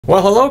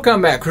Well, hello,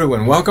 Combat Crew,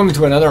 and welcome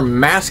to another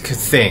mask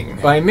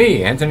thing by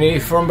me, Anthony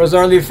from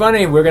Bizarrely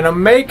Funny. We're gonna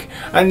make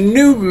a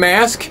noob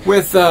mask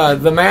with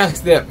the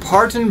mask that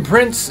Parton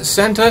Prince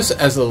sent us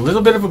as a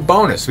little bit of a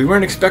bonus. We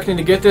weren't expecting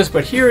to get this,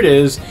 but here it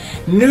is,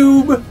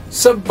 Noob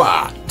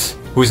Saibot,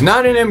 who's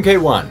not in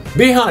MK1.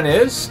 Bihan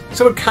is,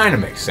 so it kind of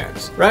makes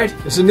sense, right?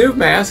 It's a noob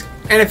mask,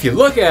 and if you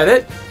look at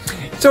it,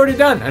 it's already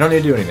done. I don't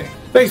need to do anything.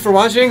 Thanks for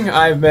watching. No,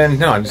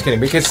 I'm just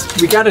kidding, because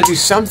we gotta do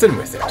something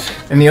with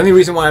it. And the only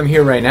reason why I'm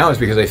here right now is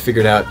because I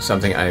figured out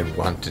something I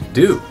want to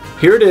do.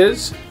 Here it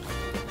is,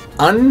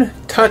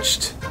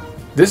 untouched.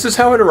 This is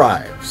how it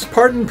arrives.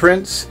 Parton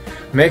Prince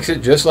makes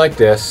it just like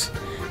this.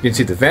 You can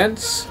see the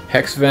vents,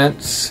 hex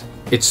vents.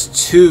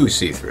 It's too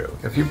see-through.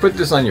 If you put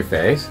this on your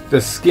face,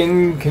 the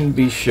skin can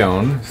be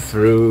shown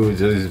through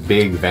these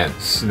big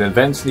vents. The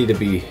vents need to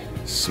be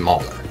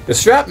smaller. The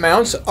strap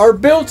mounts are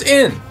built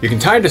in. You can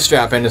tie the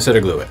strap in instead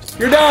of glue it.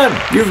 You're done.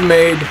 You've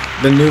made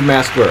the noob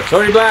mask work. It's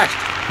already black.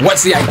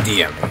 What's the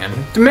idea, man?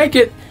 To make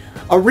it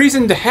a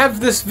reason to have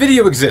this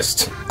video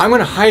exist, I'm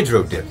gonna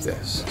hydro dip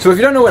this. So if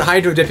you don't know what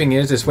hydro dipping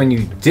is, it's when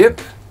you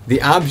dip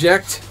the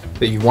object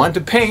that you want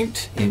to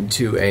paint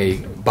into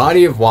a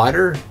body of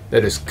water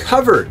that is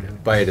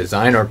covered by a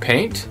design or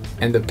paint,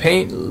 and the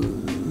paint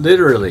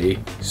literally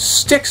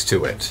sticks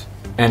to it,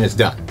 and it's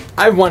done.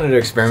 I've wanted to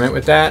experiment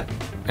with that.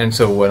 And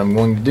so what I'm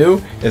going to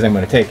do is I'm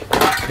going to take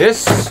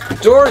this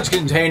storage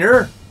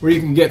container where you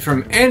can get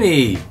from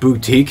any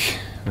boutique,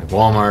 like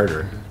Walmart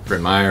or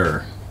Fred Meyer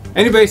or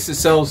any place that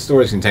sells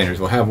storage containers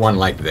will have one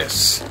like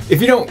this.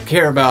 If you don't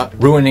care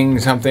about ruining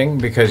something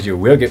because you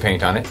will get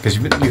paint on it, because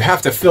you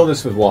have to fill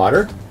this with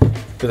water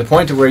to the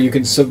point to where you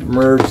can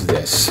submerge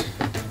this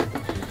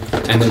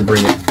and then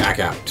bring it back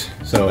out.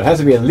 So it has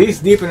to be at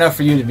least deep enough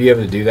for you to be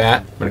able to do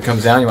that. When it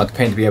comes down, you want the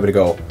paint to be able to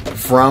go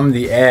from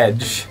the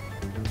edge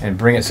and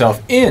bring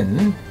itself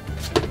in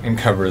and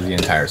cover the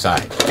entire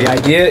side. The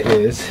idea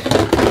is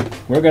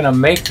we're gonna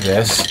make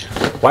this.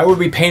 Why would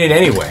we paint it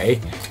anyway?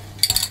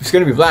 It's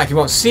gonna be black, you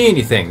won't see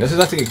anything. This is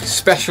nothing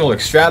special,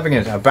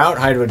 extravagant about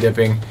hydro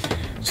dipping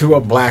to a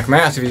black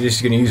mask if you're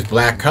just gonna use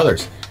black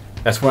colors.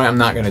 That's why I'm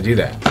not gonna do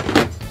that.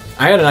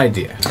 I had an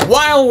idea.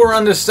 While we're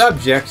on the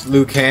subject,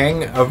 Liu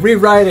Kang, of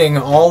rewriting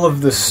all of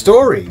the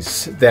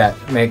stories that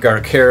make our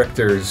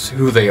characters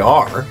who they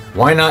are,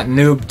 why not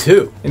Noob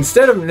too?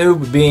 Instead of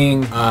Noob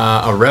being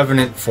a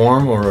revenant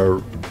form or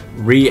a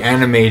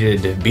reanimated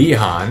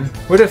Bihan,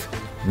 what if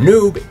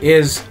Noob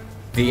is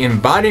the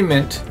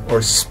embodiment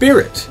or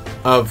spirit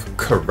of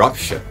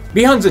corruption?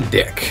 Bihan's a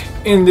dick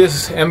in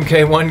this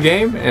MK1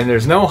 game, and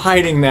there's no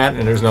hiding that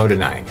and there's no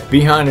denying it.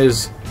 Bihan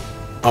is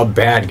a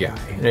bad guy.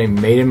 They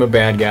made him a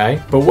bad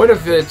guy. But what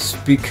if it's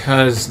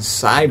because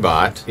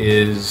Saibot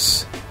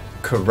is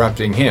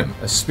corrupting him?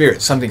 A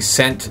spirit, something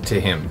sent to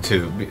him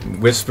to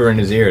whisper in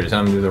his ear to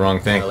tell him to do the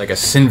wrong thing. Like a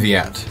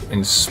symbiote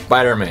in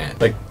Spider-Man.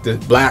 Like the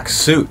black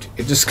suit.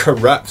 It just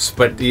corrupts.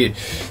 But the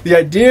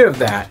idea of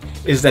that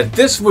is that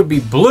this would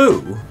be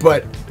blue,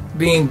 but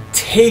being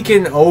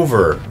taken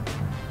over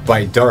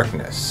by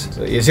darkness.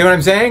 So you see what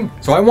I'm saying?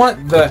 So I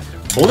want the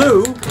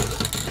blue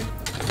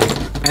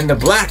and the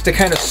black to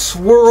kind of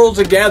swirl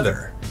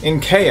together in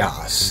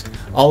chaos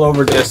all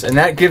over this, and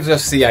that gives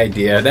us the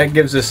idea, that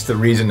gives us the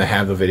reason to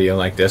have the video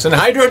like this and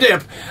hydro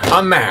dip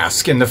a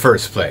mask in the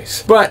first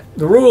place. But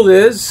the rule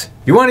is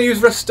you want to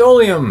use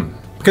Rust-Oleum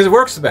because it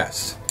works the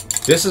best.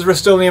 This is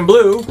Rust-Oleum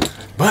blue,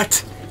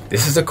 but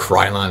this is a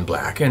Krylon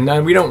black,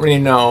 and we don't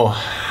really know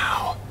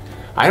how.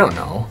 I don't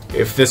know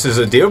if this is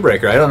a deal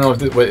breaker. I don't know if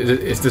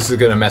this is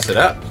going to mess it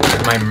up.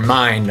 In my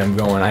mind, I'm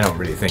going, I don't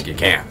really think you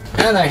can.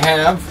 And I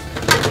have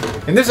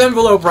in this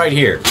envelope right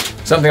here,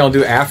 something I'll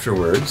do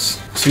afterwards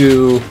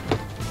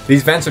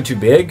these vents are too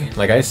big,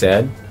 like I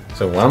said.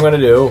 So what I'm gonna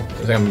do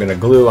is I'm gonna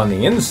glue on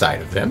the inside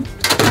of them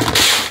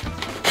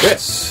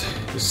this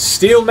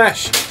steel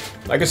mesh,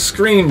 like a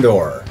screen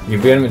door. You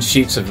get them in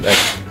sheets of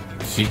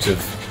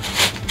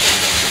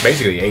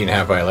basically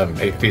 8.5 by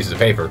 11 pieces of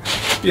paper.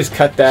 You just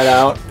cut that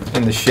out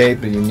in the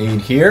shape that you need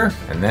here,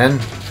 and then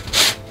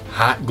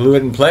hot glue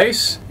it in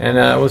place, and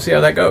we'll see how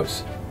that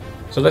goes.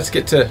 So let's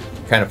get to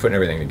kind of putting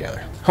everything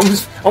together.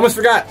 Almost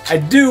forgot. I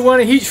do want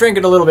to heat shrink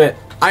it a little bit.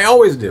 I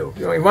always do.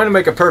 You want to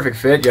make a perfect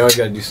fit, you always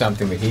got to do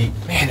something with heat.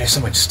 Man, there's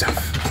so much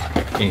stuff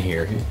in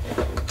here.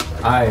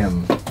 I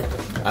am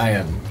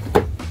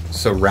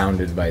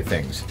surrounded by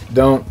things.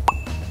 Don't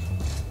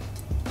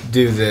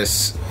do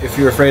this if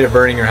you're afraid of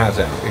burning your house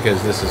out,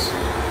 because this is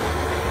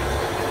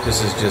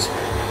just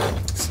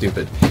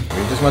stupid.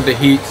 You just want the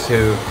heat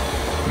to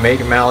make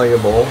it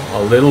malleable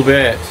a little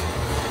bit,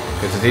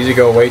 because it's easy to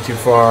go way too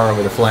far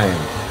with a flame.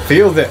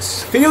 Feel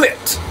this. Feel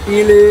it.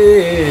 Feel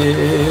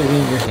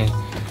it.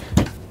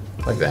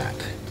 Like that.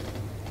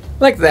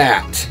 Like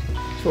that.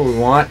 That's what we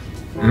want.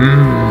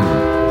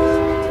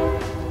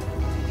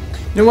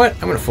 You know what?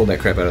 I'm going to fold that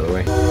crap out of the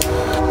way.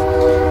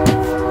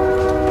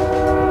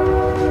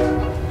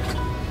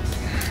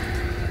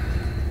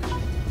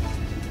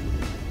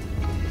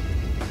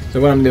 So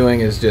what I'm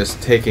doing is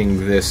just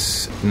taking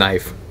this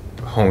knife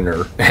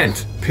honer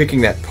and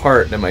picking that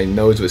part that my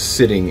nose was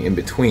sitting in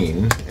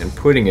between and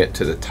putting it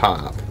to the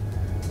top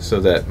so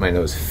that my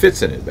nose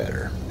fits in it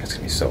better. It's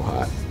gonna be so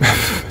hot.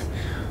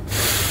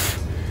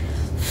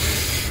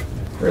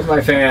 Where's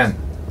my fan?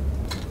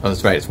 Oh,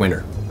 that's right, it's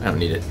winter. I don't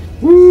need it.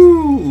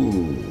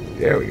 Woo!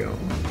 There we go.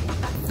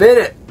 Fit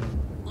it!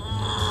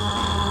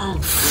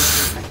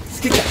 Let's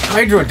get that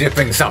hydro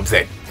dipping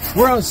something.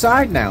 We're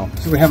outside now,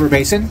 so we have our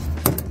basin.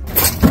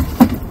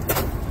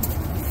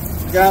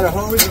 Got a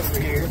hose over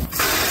here.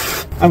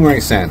 I'm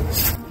wearing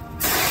sandals.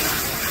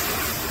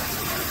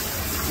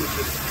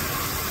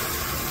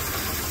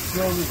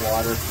 Fill with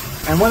water.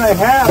 And what I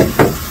have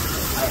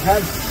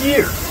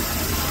here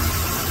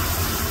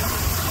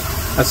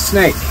a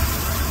snake.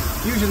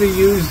 Usually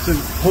used to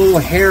pull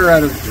hair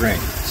out of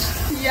drinks.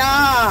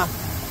 Yeah!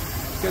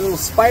 It's got little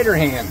spider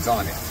hands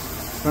on it.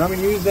 But I'm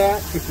going to use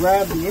that to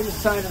grab the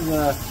inside of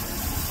the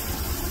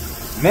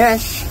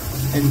mesh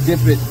and dip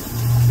it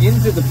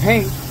into the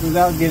paint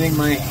without getting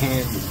my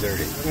hands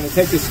dirty. I'm going to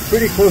take this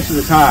pretty close to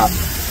the top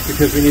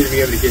because we need to be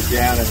able to get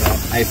down in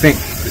that. I think.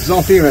 This is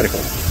all theoretical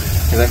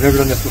because I've never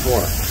done this before.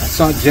 I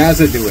saw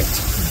Jazza do it.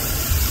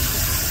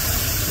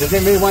 Does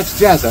anybody watch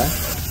Jazza?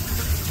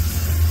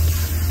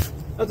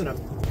 That's enough.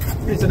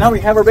 Okay, so now we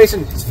have our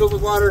basin. It's filled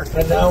with water.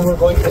 And now we're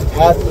going to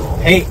add the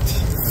paint.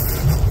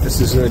 This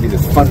is going to be the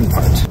fun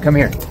part. Come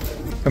here.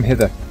 Come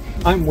hither.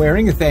 I'm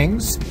wearing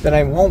things that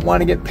I won't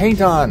want to get paint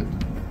on.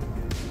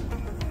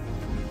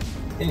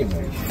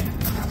 Anyway.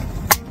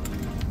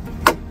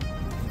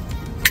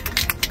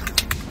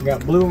 We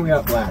got blue and we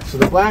got black. So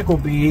the black will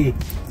be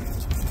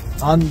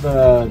on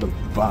the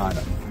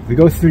bottom. If we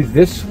go through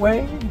this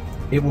way,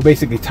 it will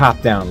basically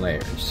top down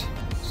layers.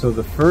 So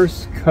the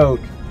first coat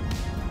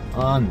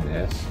on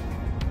this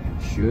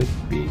should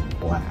be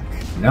black.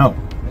 No,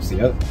 that's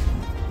the other.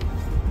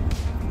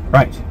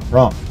 Right,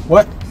 wrong.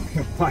 What?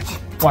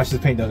 Watch, this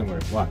paint doesn't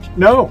work. Watch.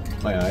 No!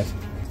 My eyes.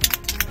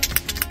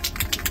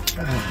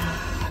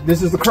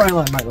 This is the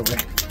Krylon, by the way.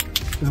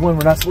 This is one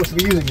we're not supposed to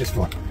be using this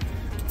for.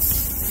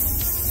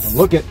 Now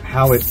look at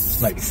how it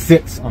like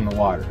sits on the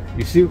water.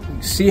 You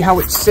see how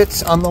it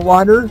sits on the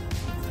water?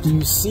 Do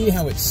you see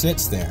how it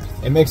sits there?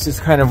 It makes this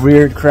kind of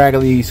weird,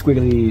 craggly,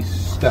 squiggly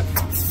stuff,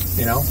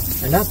 you know?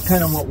 And that's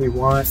kind of what we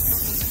want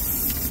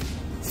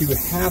to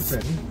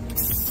happen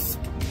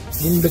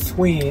in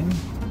between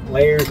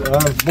layers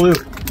of blue.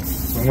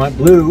 We want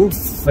blue.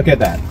 Look at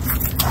that.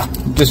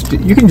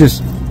 You can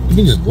just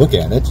look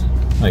at it.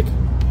 Like,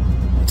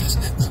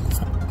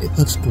 it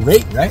looks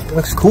great, right? It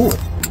looks cool.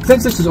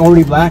 Since this is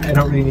already black, I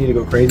don't really need to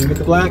go crazy with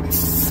the black.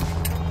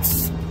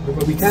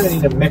 But we kind of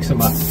need to mix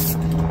them up.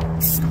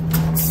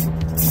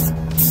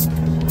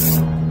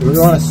 We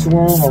want to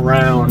swirl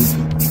around,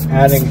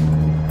 adding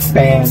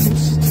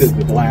bands to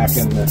the black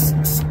and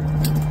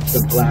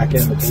the black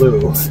and the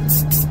blue,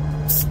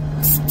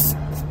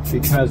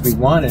 because we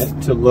want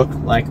it to look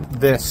like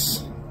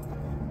this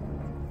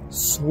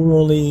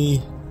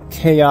swirly,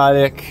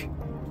 chaotic,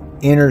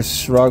 inner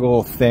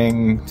struggle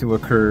thing to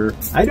occur.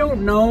 I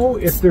don't know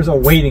if there's a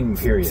waiting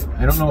period.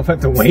 I don't know if I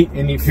have to wait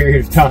any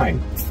period of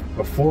time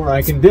before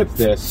I can dip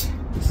this.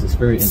 This is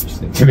very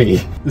interesting to me.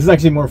 This is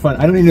actually more fun.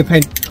 I don't need to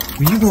paint.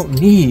 You don't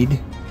need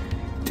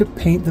to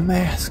paint the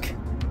mask.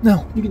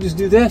 No, you can just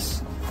do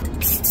this.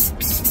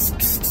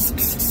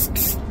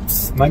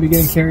 Might be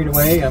getting carried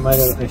away.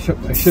 I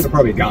should have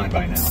probably gone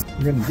by now.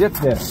 We're gonna dip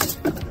this.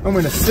 I'm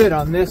gonna sit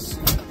on this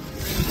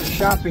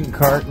shopping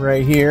cart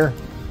right here.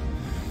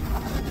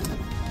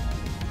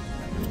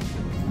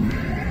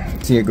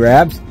 See, it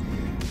grabs.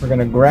 We're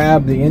gonna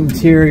grab the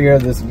interior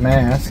of this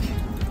mask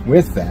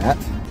with that.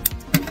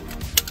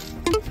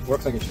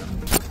 Works like a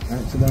shove. All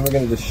right, so then we're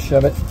gonna just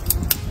shove it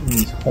in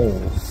these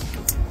holes.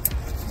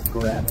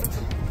 Grab it.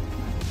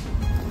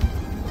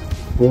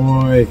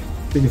 Boy,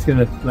 think it's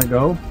gonna let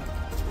go?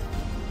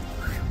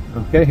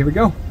 Okay, here we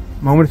go.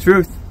 Moment of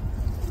truth.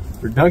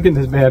 We're dunking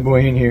this bad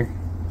boy in here.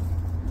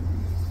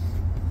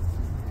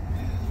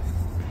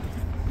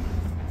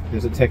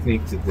 There's a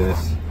technique to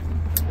this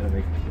that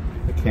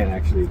I can't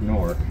actually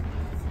ignore.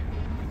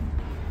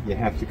 You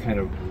have to kind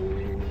of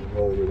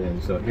roll it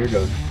in. So here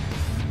goes.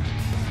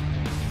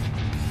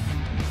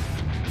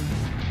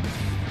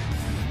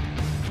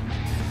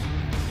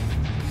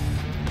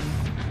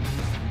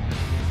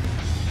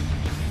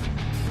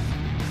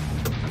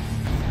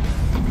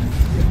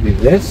 Do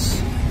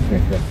this,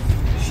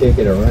 shake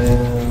it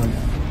around,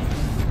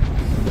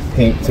 the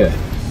paint to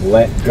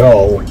let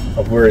go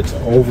of where it's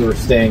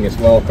overstaying its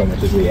welcome,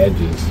 which is the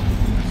edges.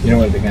 You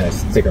don't want it to kind of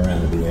stick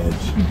around at the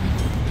edge.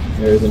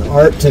 There's an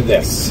art to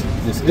this.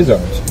 This is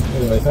art.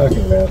 What am I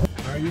talking about?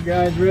 Are you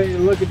guys ready to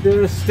look at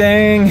this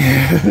thing?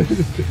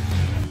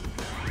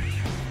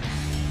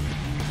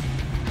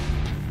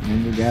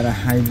 And we got a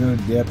hydro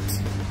dipped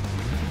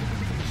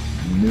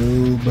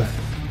Noob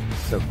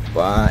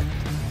Saibot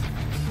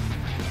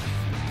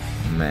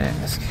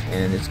mask,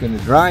 and it's going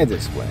to dry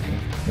this way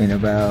in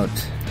about,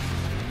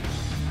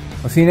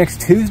 I'll see you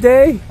next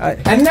Tuesday.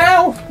 And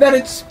now that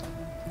it's,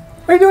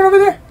 what are you doing over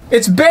there?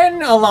 It's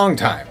been a long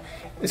time.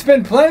 It's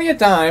been plenty of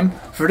time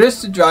for for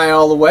this to dry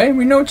all the way,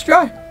 we know it's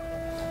dry.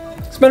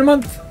 It's been a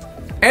month.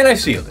 And I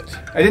sealed it.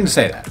 I didn't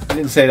say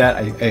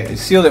that. I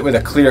sealed it with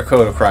a clear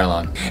coat of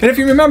Krylon. And if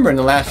you remember in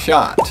the last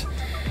shot,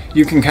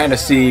 you can kind of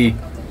see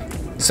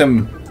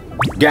some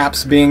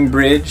gaps being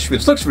bridged,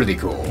 which looks really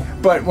cool.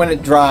 But when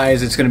it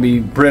dries, it's going to be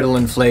brittle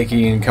and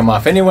flaky and come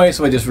off anyway,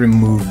 so I just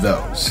removed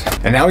those.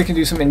 And now we can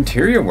do some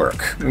interior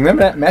work.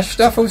 Remember that mesh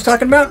stuff I was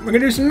talking about? We're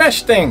going to do some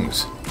mesh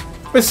things.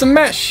 With some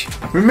mesh.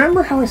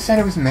 Remember how I said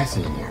it was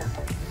messy in here?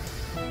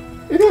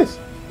 It is.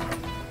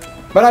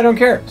 But I don't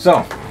care.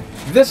 So,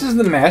 this is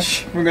the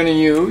mesh we're going to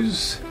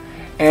use.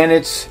 And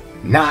it's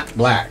not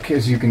black,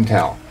 as you can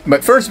tell.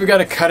 But first we got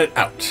to cut it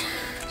out.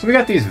 So we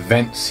got these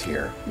vents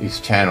here,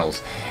 these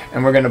channels,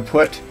 and we're going to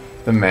put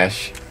the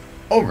mesh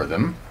over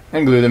them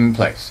and glue them in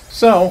place.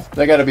 So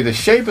they got to be the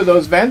shape of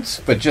those vents,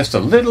 but just a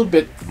little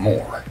bit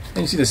more.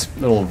 And you see this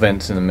little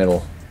vents in the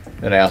middle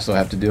that I also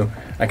have to do.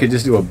 I could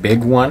just do a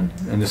big one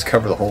and just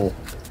cover the whole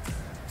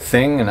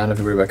thing and not have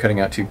to worry about cutting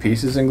out two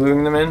pieces and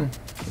gluing them in,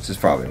 which is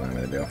probably what I'm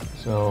going to do.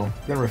 So I'm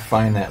going to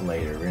refine that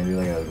later. We're going to do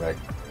like a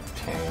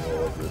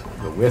rectangle of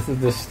the width of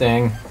this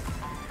thing,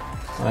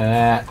 like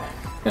that.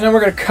 And then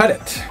we're going to cut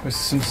it with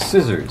some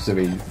scissors that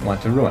we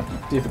want to ruin.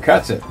 See if it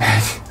cuts it.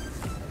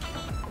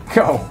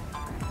 Go.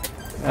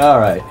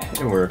 Alright,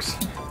 it works.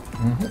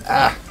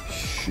 Ah,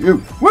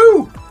 shoot.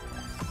 Woo!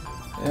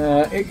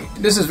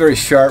 This is very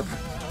sharp.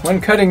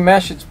 When cutting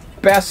mesh, it's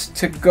best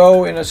to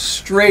go in a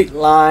straight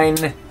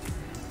line,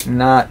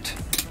 not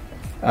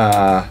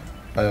a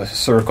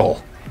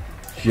circle.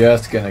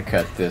 Just going to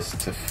cut this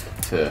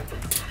to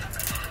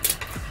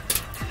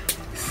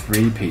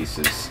 3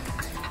 pieces.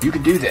 You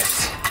can do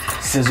this.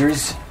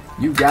 Scissors,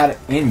 you got it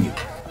in you.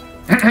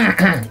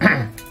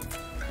 Now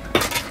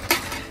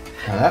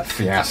that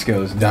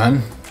fiasco's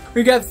done.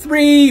 We got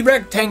 3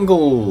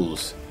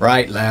 rectangles.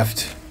 Right,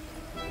 left,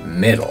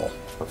 middle.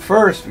 But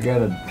first, we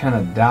gotta kind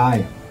of dye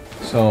them.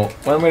 So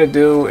what I'm gonna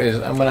do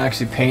is I'm gonna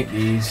actually paint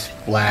these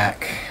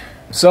black.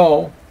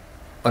 So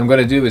what I'm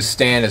gonna do is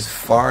stand as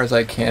far as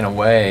I can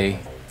away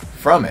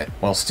from it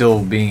while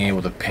still being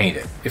able to paint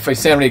it. If I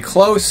stand really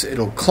close,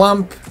 it'll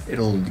clump,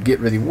 it'll get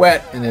really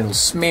wet, and it'll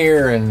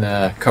smear and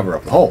cover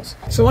up the holes.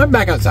 So I'm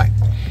back outside,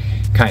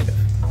 kind of.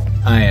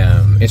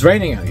 It's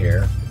raining out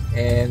here,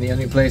 and the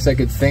only place I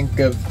could think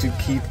of to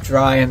keep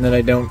dry and that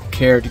I don't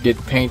care to get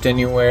paint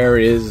anywhere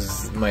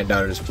is my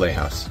daughter's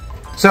playhouse.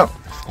 So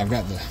I've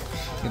got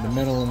in the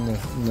middle and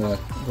the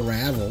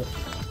gravel,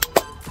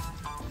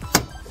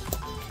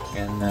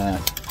 and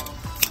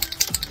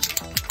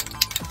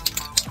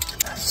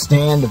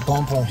stand the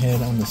bumper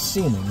head on the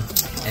ceiling,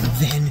 and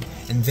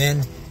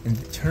then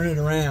turn it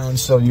around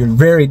so you're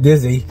very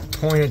dizzy.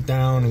 Point it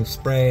down and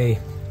spray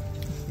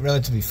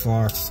relatively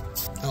far.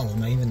 Oh,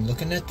 am I even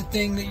looking at the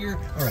thing that you're...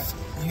 Alright,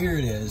 here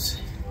it is.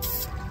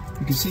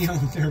 You can see how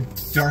they're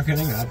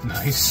darkening up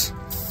nice.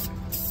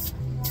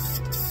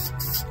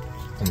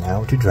 And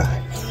now to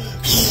dry.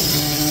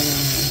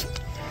 It's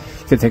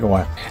gonna take a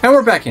while. And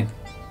we're back in.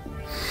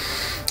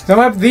 So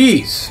I have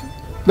these.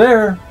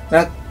 There.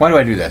 Why do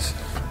I do this?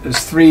 There's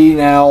 3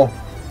 now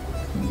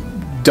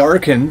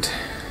darkened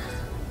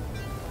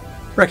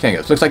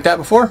rectangles. Looks like that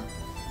before?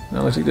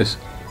 No, it looks like this.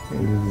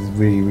 This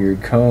really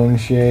weird cone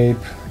shape.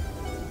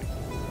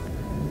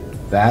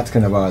 That's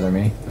gonna bother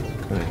me.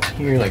 Put it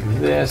here like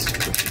this.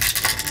 Push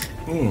it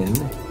in.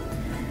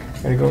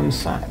 Gotta go in the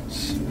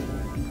sides.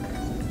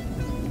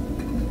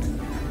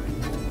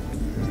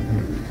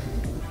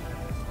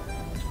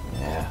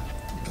 Yeah,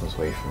 goes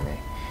away from me.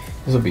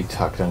 This will be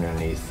tucked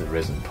underneath the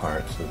risen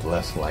part, so it's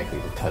less likely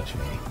to touch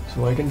me.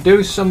 So I can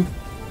do some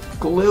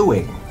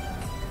gluing.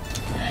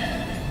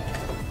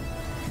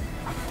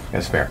 Got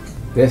a spare.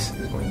 This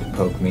is going to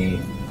poke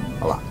me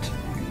a lot.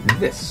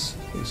 This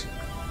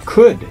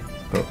could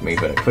poke me,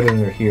 but I put it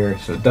under here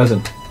so it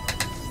doesn't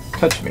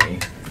touch me.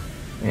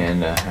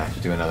 And I have to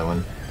do another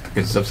one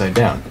because it's upside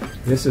down.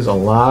 This is a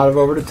lot of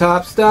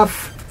over-the-top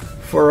stuff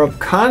for a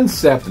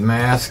concept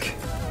mask.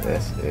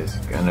 This is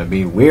gonna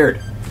be weird.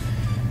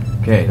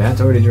 Okay, that's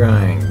already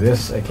drying.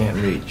 This I can't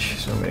reach,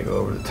 so I'm gonna go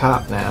over the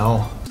top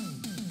now.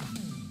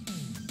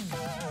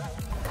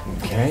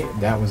 Okay,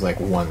 that was like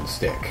 1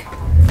 stick.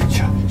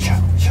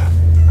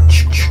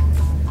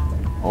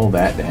 Hold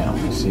that down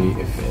to see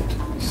if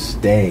it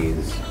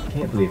stays. I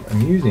can't believe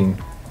I'm using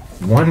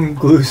 1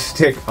 glue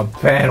stick a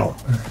panel.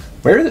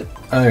 Where is it?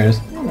 Oh, there it is.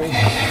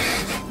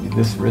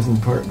 This risen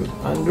part goes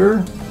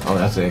under. Oh,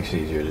 that's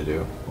actually easier to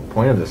do. The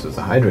point of this was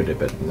to hydrate it,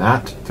 but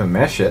not to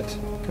mesh it.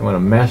 I want to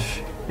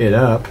mesh it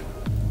up.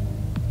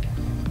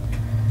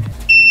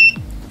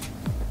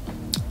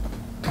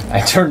 I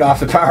turned off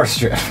the power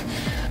strip.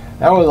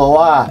 That was a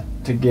lot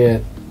to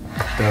get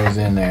those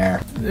in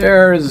there.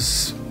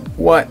 There's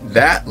what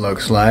that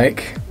looks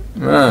like.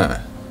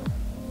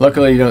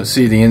 Luckily you don't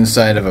see the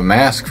inside of a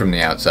mask from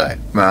the outside.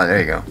 Well,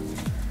 there you go.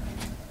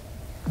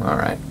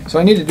 Alright, so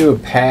I need to do a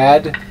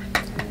pad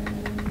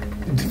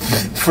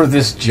for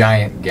this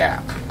giant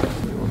gap.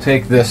 We'll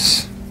take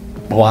this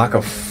block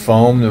of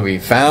foam that we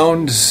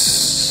found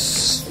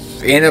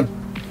in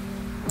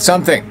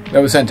something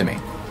that was sent to me.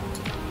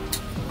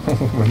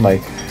 with my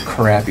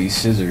crappy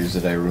scissors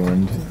that I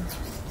ruined.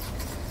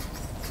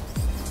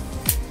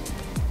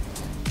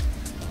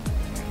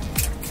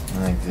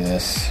 Like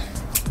this.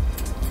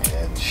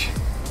 Edge.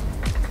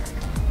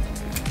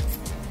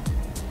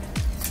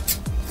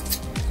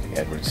 Big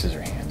Edward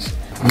Scissorhands.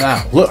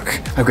 Now, look,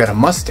 I've got a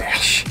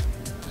mustache.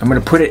 I'm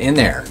gonna put it in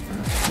there.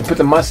 I put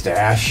the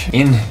mustache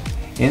in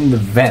the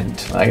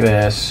vent like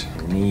this.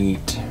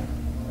 Neat.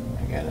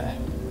 I got a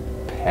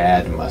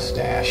pad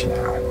mustache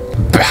now.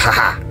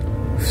 Bah!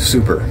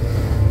 Super.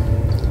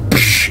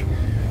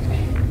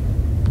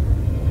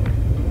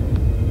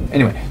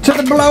 Anyway, to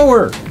the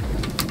blower.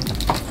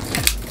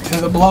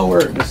 To the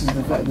blower. This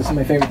is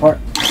my favorite part.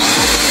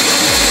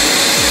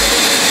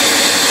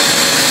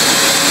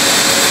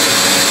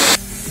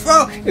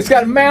 Oh, it's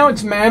got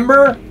mounts,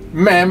 remember?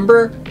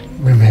 Remember?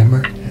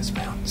 It's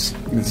mounts.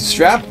 It's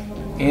strap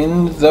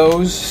in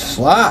those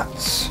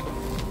slots.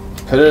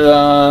 Put it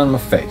on my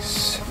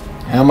face.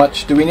 How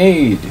much do we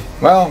need?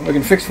 Well, we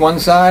can fix one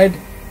side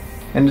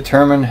and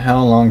determine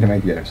how long to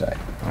make the other side.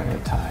 I'm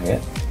gonna tie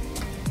it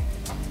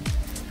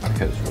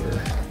because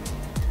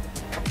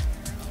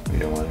we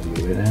don't want to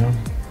glue it down.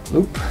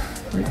 Loop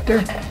right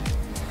there.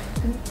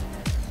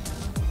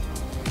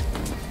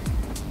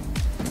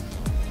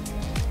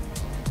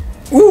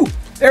 Ooh,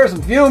 there are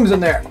some fumes in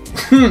there.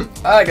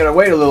 I gotta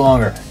wait a little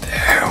longer.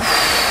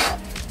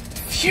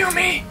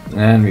 Fumey.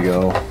 And we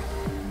go.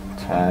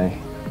 Tie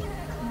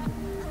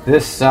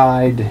this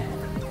side,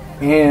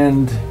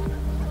 and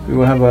we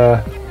will have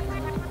a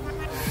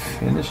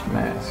finished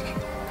mask.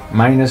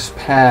 Minus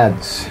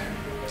pads.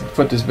 Let's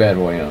put this bad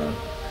boy on.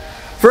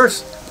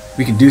 First,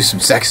 we can do some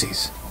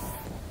sexies.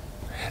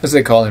 As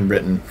they call it in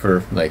Britain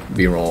for like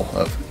B-roll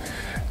of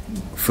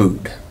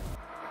food.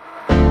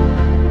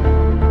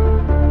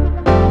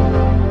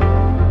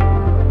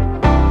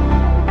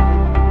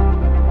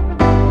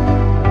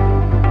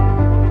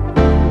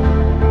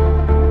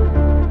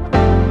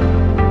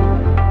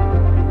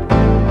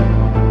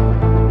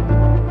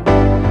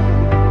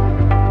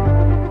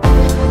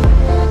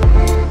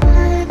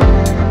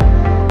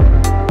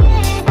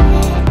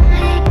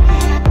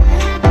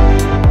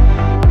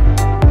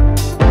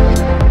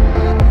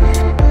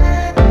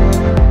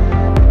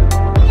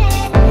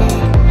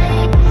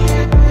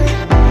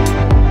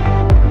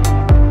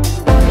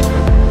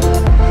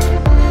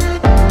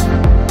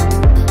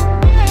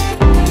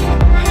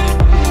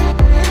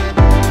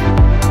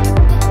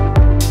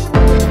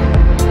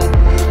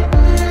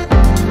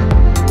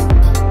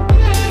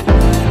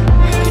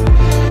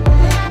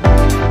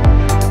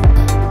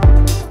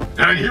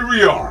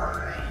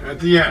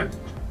 The end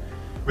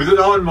with it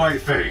on my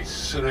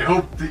face, and I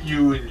hope that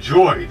you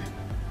enjoyed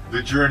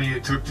the journey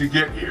it took to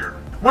get here.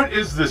 What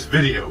is this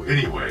video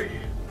anyway?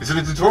 Is it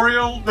a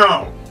tutorial?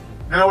 No,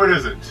 it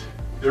isn't.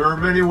 There are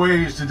many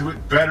ways to do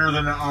it better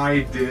than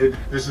I did.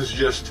 This is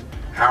just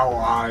how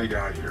I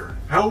got here,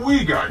 how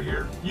we got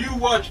here. You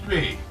watched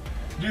me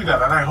do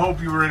that, and I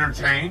hope you were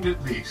entertained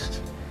at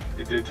least.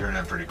 It did turn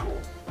out pretty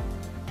cool,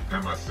 I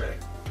must say.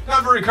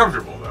 Not very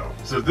comfortable though.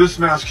 So this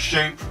mask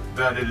shape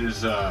that it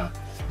is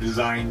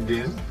designed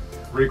in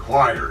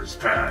requires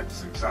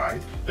pads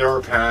inside. There are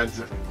pads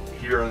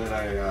here that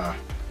I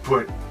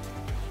put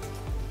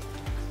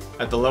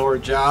at the lower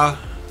jaw.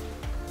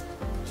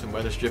 Some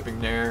weather stripping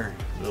there,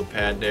 a little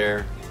pad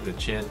there, the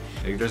chin.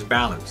 There's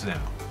balance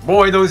now.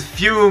 Boy, those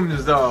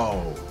fumes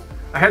though.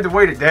 I had to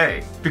wait a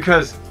day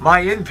because my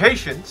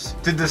impatience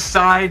to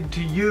decide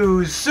to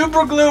use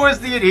super glue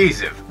as the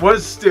adhesive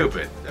was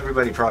stupid.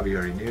 Everybody probably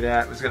already knew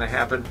that was gonna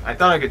happen. I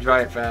thought I could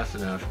dry it fast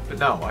enough, but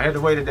no, I had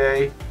to wait a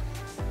day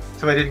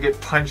so I didn't get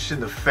punched in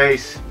the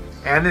face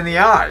and in the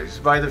eyes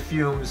by the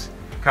fumes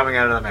coming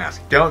out of the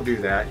mask. Don't do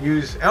that.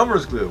 Use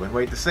Elmer's glue and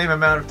wait the same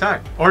amount of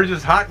time. Or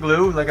just hot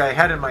glue like I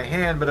had in my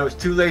hand, but I was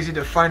too lazy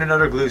to find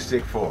another glue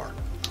stick for.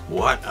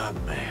 What a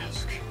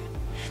mask.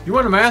 You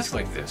want a mask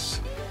like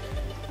this?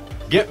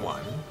 Get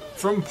one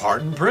from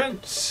Pardon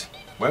Prints.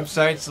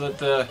 Websites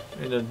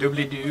in a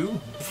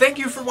doobly-doo. Thank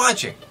you for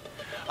watching.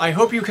 I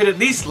hope you could at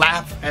least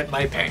laugh at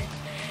my pain.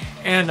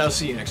 And I'll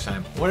see you next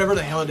time. Whatever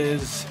the hell it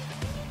is,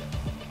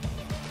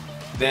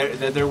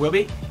 there will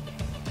be.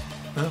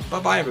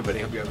 Bye-bye, everybody.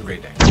 Hope you have a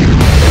great day.